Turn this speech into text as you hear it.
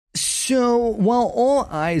So, while all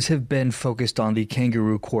eyes have been focused on the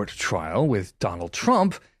kangaroo court trial with Donald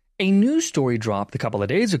Trump, a news story dropped a couple of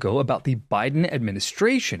days ago about the Biden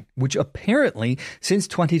administration, which apparently, since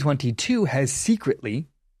 2022, has secretly,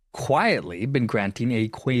 quietly been granting a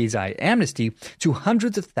quasi-amnesty to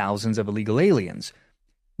hundreds of thousands of illegal aliens.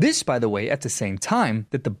 This, by the way, at the same time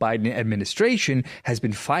that the Biden administration has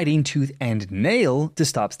been fighting tooth and nail to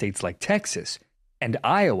stop states like Texas and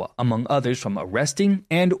Iowa, among others, from arresting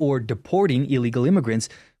and or deporting illegal immigrants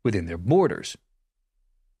within their borders.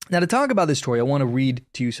 Now, to talk about this story, I want to read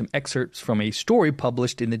to you some excerpts from a story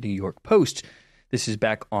published in the New York Post. This is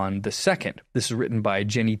back on the 2nd. This is written by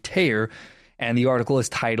Jenny Taylor, and the article is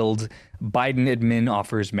titled, Biden Admin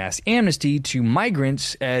Offers Mass Amnesty to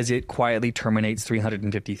Migrants as It Quietly Terminates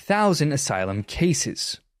 350,000 Asylum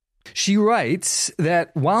Cases. She writes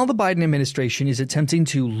that while the Biden administration is attempting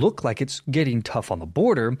to look like it's getting tough on the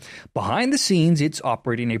border, behind the scenes it's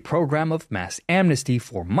operating a program of mass amnesty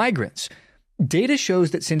for migrants. Data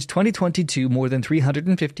shows that since 2022, more than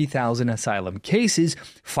 350,000 asylum cases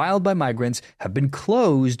filed by migrants have been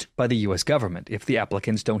closed by the U.S. government if the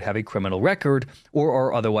applicants don't have a criminal record or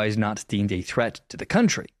are otherwise not deemed a threat to the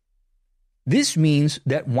country. This means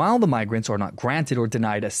that while the migrants are not granted or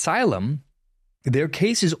denied asylum, their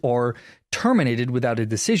cases are terminated without a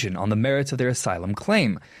decision on the merits of their asylum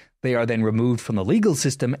claim. They are then removed from the legal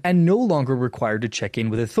system and no longer required to check in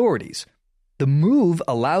with authorities. The move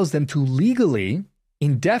allows them to legally,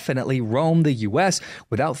 indefinitely roam the U.S.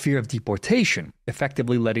 without fear of deportation,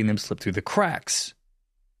 effectively letting them slip through the cracks.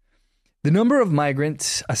 The number of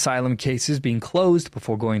migrant asylum cases being closed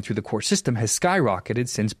before going through the court system has skyrocketed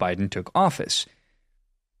since Biden took office.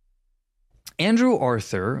 Andrew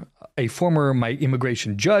Arthur, a former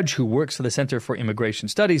immigration judge who works for the Center for Immigration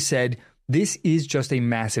Studies, said, "This is just a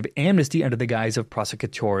massive amnesty under the guise of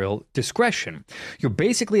prosecutorial discretion. You're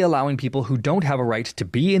basically allowing people who don't have a right to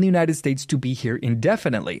be in the United States to be here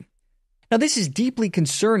indefinitely." Now, this is deeply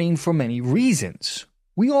concerning for many reasons.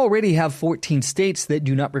 We already have 14 states that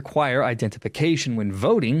do not require identification when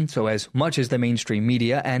voting, so as much as the mainstream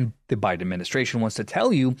media and the Biden administration wants to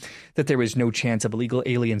tell you that there is no chance of illegal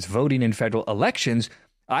aliens voting in federal elections,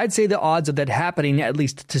 I'd say the odds of that happening, at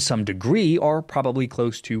least to some degree, are probably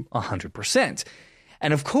close to 100%.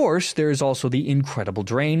 And of course, there is also the incredible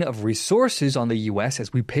drain of resources on the U.S.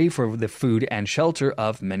 as we pay for the food and shelter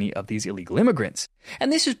of many of these illegal immigrants.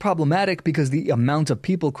 And this is problematic because the amount of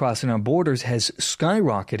people crossing our borders has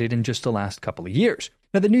skyrocketed in just the last couple of years.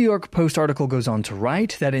 Now, the New York Post article goes on to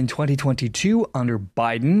write that in 2022, under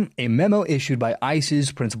Biden, a memo issued by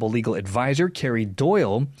ICE's principal legal advisor, Carrie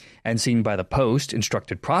Doyle, and seen by the Post,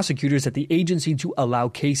 instructed prosecutors at the agency to allow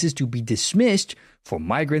cases to be dismissed for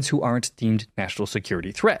migrants who aren't deemed national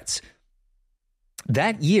security threats.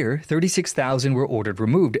 That year, 36,000 were ordered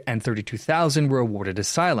removed and 32,000 were awarded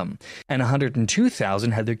asylum, and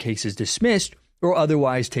 102,000 had their cases dismissed or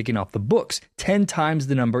otherwise taken off the books, 10 times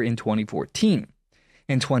the number in 2014.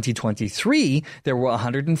 In 2023, there were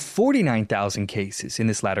 149,000 cases in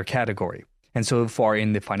this latter category. And so far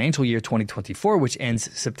in the financial year 2024, which ends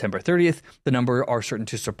September 30th, the number are certain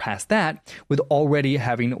to surpass that, with already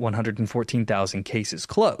having 114,000 cases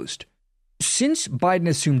closed. Since Biden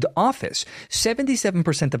assumed office,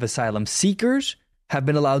 77% of asylum seekers have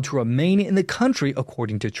been allowed to remain in the country,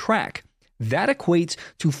 according to Track. That equates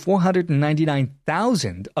to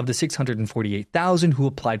 499,000 of the 648,000 who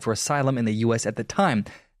applied for asylum in the U.S. at the time.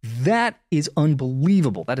 That is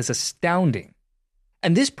unbelievable. That is astounding.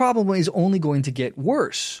 And this problem is only going to get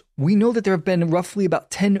worse. We know that there have been roughly about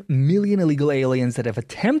 10 million illegal aliens that have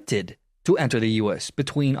attempted to enter the U.S.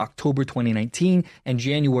 between October 2019 and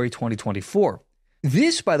January 2024.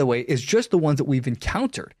 This, by the way, is just the ones that we've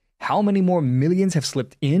encountered. How many more millions have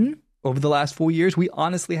slipped in over the last 4 years? We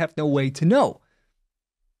honestly have no way to know.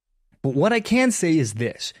 But what I can say is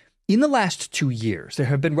this. In the last 2 years, there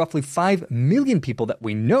have been roughly 5 million people that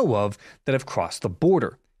we know of that have crossed the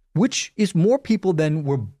border, which is more people than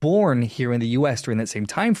were born here in the U.S. during that same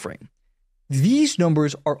time frame. These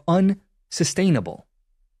numbers are unsustainable.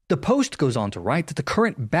 The Post goes on to write that the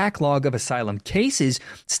current backlog of asylum cases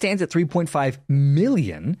stands at 3.5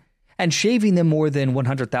 million, and shaving them more than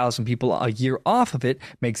 100,000 people a year off of it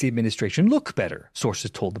makes the administration look better,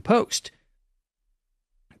 sources told the Post.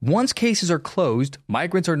 Once cases are closed,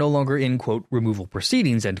 migrants are no longer in, quote, removal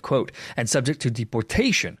proceedings, end quote, and subject to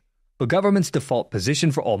deportation, the government's default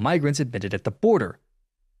position for all migrants admitted at the border.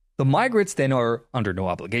 The migrants then are under no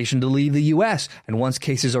obligation to leave the U.S., and once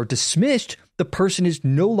cases are dismissed, the person is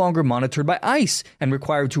no longer monitored by ICE and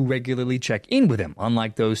required to regularly check in with them,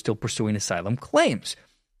 unlike those still pursuing asylum claims.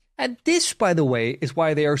 And this, by the way, is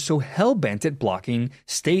why they are so hell-bent at blocking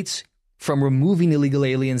states from removing illegal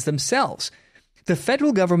aliens themselves. The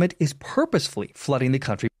federal government is purposefully flooding the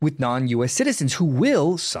country with non-U.S. citizens who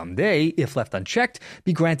will, someday, if left unchecked,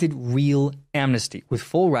 be granted real amnesty with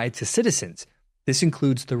full rights as citizens. This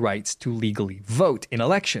includes the rights to legally vote in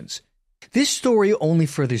elections. This story only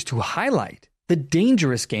furthers to highlight the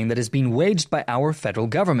dangerous game that is being waged by our federal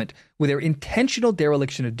government with their intentional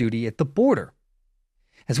dereliction of duty at the border.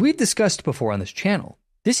 As we've discussed before on this channel,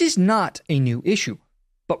 this is not a new issue,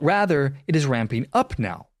 but rather it is ramping up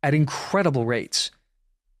now at incredible rates.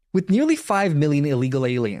 With nearly 5 million illegal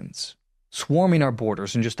aliens swarming our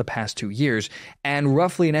borders in just the past 2 years, and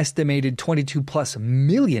roughly an estimated 22+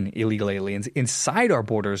 million illegal aliens inside our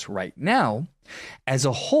borders right now, as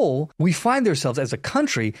a whole, we find ourselves as a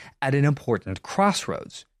country at an important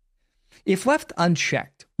crossroads. If left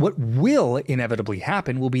unchecked, what will inevitably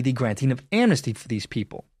happen will be the granting of amnesty for these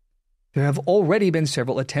people. There have already been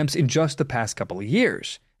several attempts in just the past couple of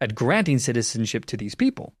years at granting citizenship to these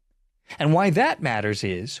people. And why that matters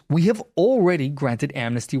is we have already granted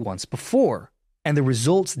amnesty once before, and the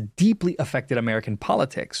results deeply affected American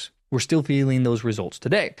politics. We're still feeling those results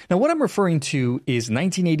today. Now, what I'm referring to is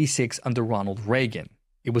 1986 under Ronald Reagan.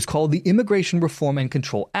 It was called the Immigration Reform and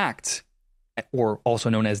Control Act, or also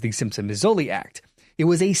known as the Simpson-Mazzoli Act. It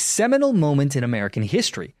was a seminal moment in American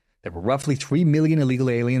history. There were roughly 3 million illegal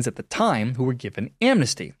aliens at the time who were given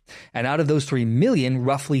amnesty. And out of those 3 million,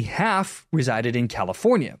 roughly half resided in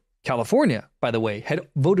California. California, by the way, had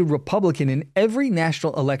voted Republican in every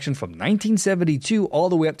national election from 1972 all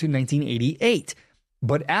the way up to 1988.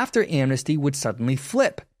 But after amnesty would suddenly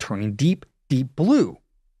flip, turning deep, deep blue.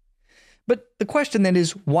 But the question then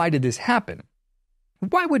is, why did this happen?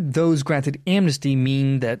 Why would those granted amnesty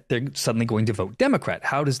mean that they're suddenly going to vote Democrat?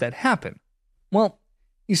 How does that happen? Well,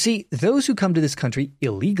 you see, those who come to this country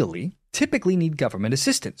illegally typically need government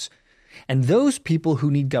assistance. And those people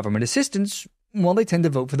who need government assistance, well, they tend to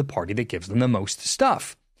vote for the party that gives them the most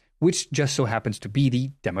stuff, which just so happens to be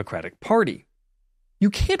the Democratic Party. You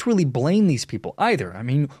can't really blame these people either. I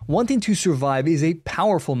mean, wanting to survive is a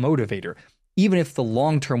powerful motivator, even if the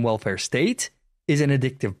long-term welfare state is an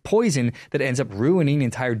addictive poison that ends up ruining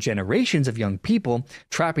entire generations of young people,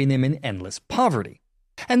 trapping them in endless poverty.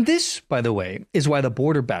 And this, by the way, is why the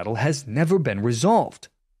border battle has never been resolved.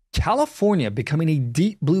 California becoming a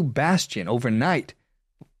deep blue bastion overnight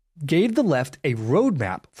gave the left a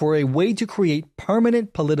roadmap for a way to create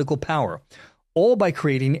permanent political power, all by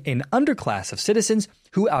creating an underclass of citizens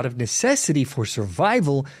who, out of necessity for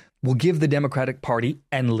survival, will give the Democratic Party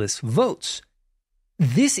endless votes.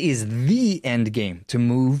 This is the end game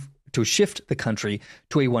to shift the country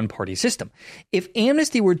to a one-party system. If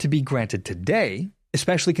amnesty were to be granted today,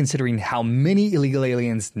 especially considering how many illegal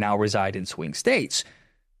aliens now reside in swing states,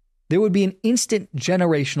 there would be an instant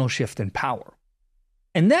generational shift in power.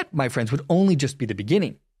 And that, my friends, would only just be the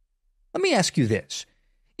beginning. Let me ask you this.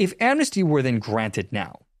 If amnesty were then granted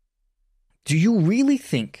now, do you really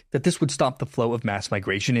think that this would stop the flow of mass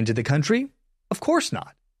migration into the country? Of course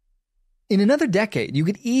not. In another decade, you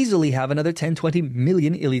could easily have another 10-20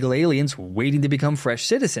 million illegal aliens waiting to become fresh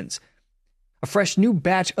citizens. A fresh new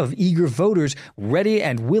batch of eager voters ready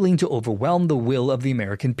and willing to overwhelm the will of the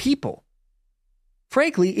American people.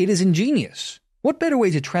 Frankly, it is ingenious. What better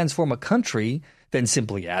way to transform a country than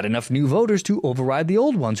simply add enough new voters to override the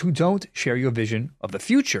old ones who don't share your vision of the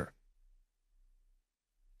future?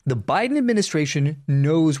 The Biden administration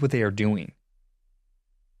knows what they are doing.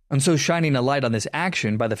 And so shining a light on this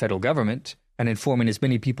action by the federal government and informing as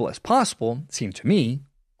many people as possible seemed to me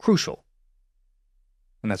crucial.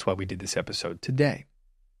 And that's why we did this episode today.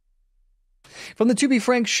 From the To Be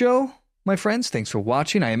Frank show, my friends, thanks for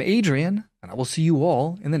watching. I am Adrian, and I will see you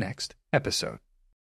all in the next episode.